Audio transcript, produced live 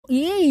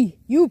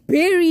You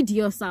buried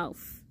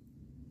yourself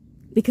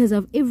because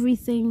of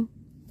everything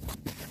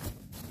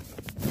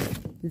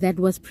that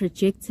was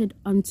projected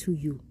onto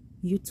you.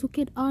 You took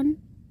it on,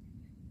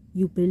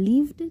 you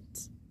believed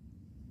it,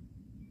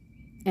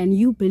 and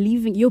your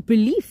belief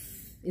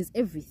is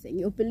everything.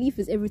 Your belief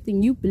is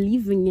everything. You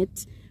believing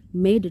it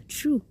made it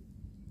true.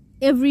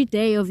 Every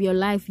day of your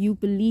life, you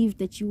believed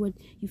that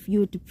if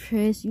you were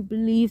depressed, you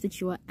believed that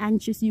you were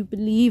anxious, you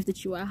believed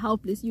that you were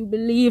helpless, you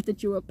believed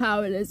that you were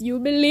powerless, you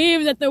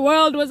believed that the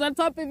world was on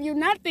top of you,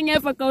 nothing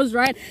ever goes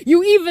right.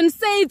 You even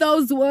say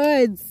those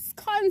words,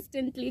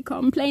 constantly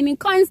complaining,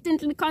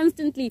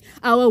 constantly.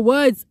 Our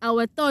words,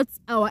 our thoughts,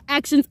 our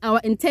actions,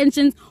 our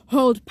intentions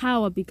hold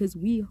power because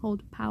we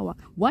hold power.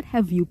 What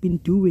have you been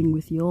doing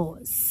with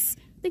yours?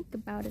 Think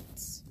about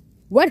it.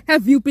 What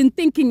have you been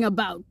thinking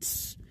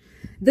about?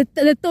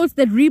 The thoughts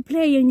that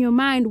replay in your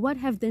mind, what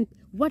have they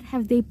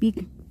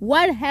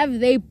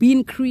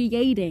been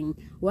creating?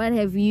 What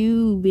have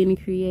you been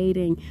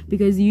creating?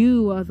 Because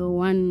you are the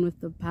one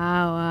with the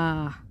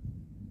power.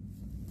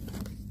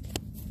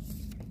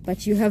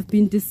 But you have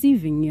been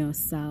deceiving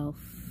yourself.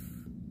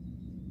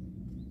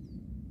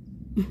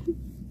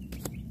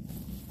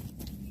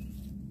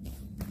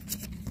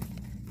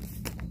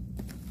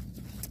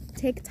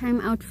 Take time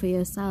out for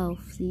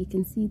yourself so you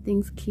can see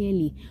things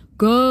clearly.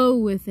 Go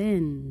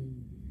within.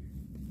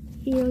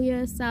 Heal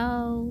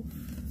yourself.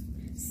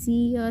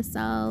 See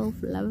yourself.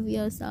 Love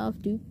yourself.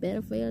 Do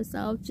better for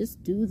yourself.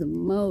 Just do the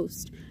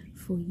most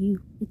for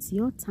you. It's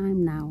your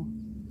time now.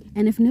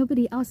 And if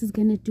nobody else is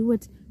going to do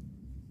it,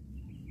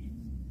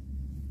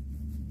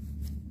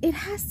 it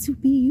has to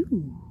be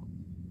you.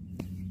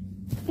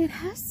 It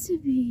has to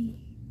be.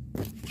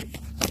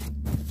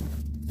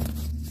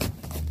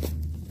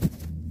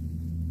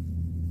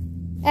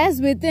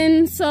 As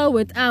within, so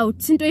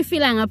without. Into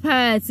feeling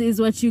apart is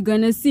what you're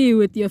gonna see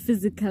with your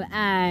physical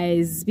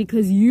eyes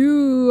because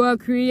you are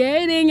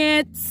creating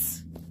it.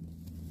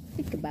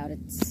 Think about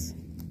it.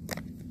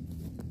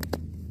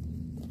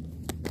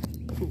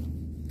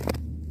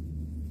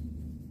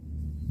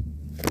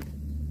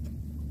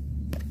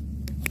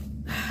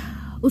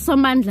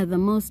 Usomandla, the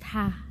most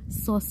high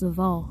source of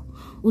all.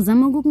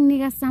 Uzama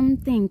ukukunika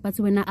something but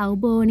wena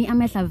awuboni,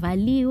 amehla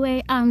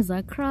avaliwe, arms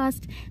are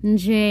crossed,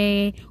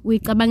 nje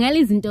uyicabangela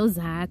izinto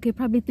zakho. You're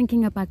probably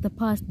thinking about the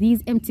past,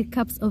 these empty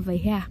cups over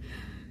here.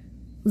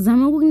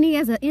 Uzama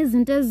ukukunikeza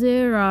izinto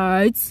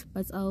ezi-right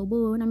but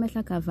awuboni,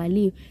 amehla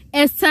avaliwe.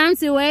 It's time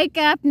to wake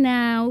up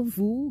now.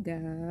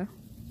 Vuga.